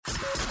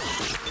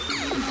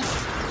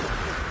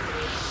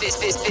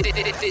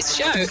This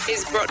show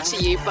is brought to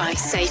you by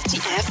Safety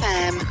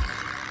FM.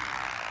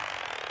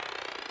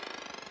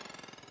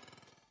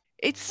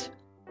 It's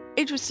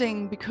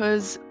interesting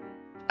because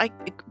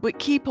we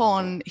keep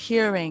on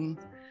hearing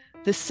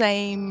the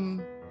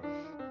same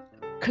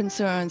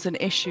concerns and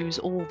issues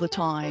all the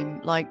time.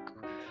 Like,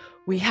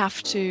 we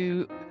have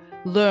to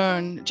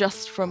learn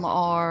just from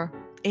our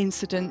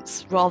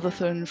incidents rather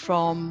than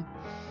from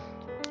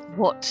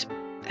what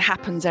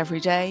happens every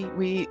day.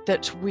 We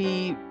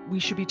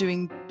should be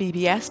doing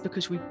BBS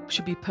because we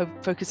should be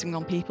focusing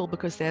on people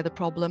because they're the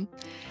problem.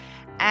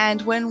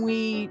 And when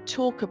we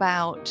talk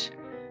about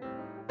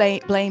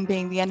blame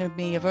being the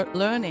enemy of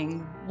learning,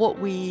 what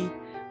we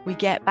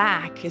get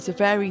back is a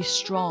very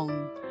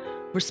strong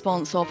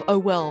response of, oh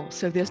well,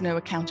 so there's no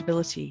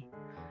accountability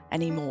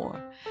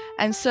anymore.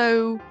 And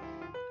so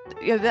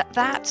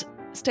that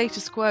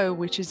status quo,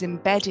 which is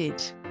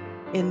embedded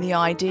in the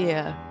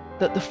idea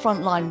that the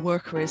frontline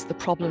worker is the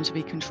problem to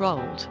be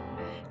controlled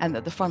and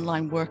that the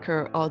frontline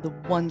worker are the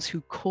ones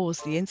who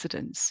cause the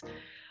incidents,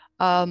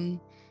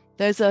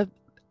 there's a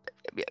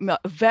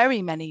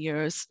very many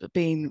years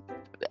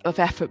of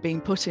effort being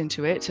put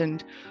into it,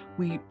 and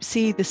we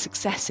see the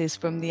successes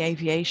from the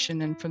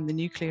aviation and from the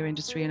nuclear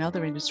industry and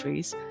other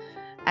industries,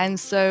 and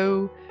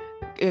so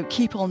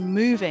keep on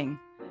moving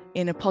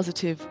in a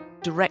positive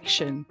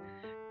direction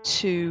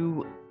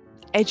to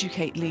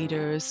educate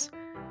leaders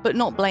but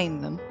not blame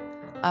them,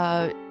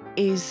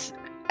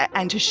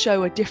 and to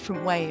show a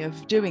different way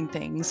of doing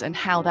things and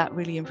how that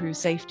really improves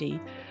safety.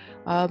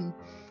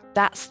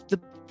 That's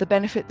the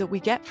benefit that we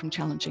get from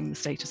challenging the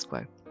status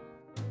quo.